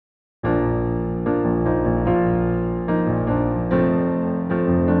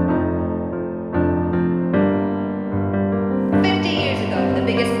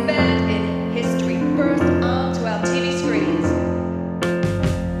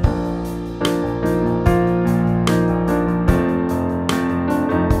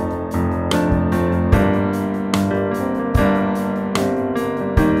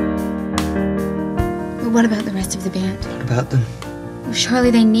rest of the band? What about them? Well,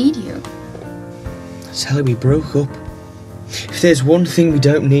 surely they need you. Sally, we broke up. If there's one thing we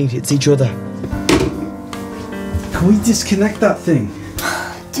don't need, it's each other. Can we disconnect that thing?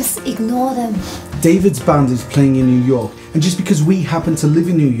 Just ignore them. David's band is playing in New York, and just because we happen to live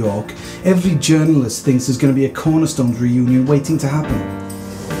in New York, every journalist thinks there's going to be a Cornerstones reunion waiting to happen.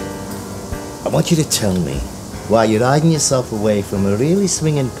 I want you to tell me why you're hiding yourself away from a really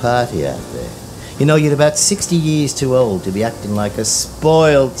swinging party out there. You know, you're about 60 years too old to be acting like a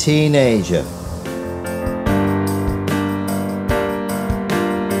spoiled teenager.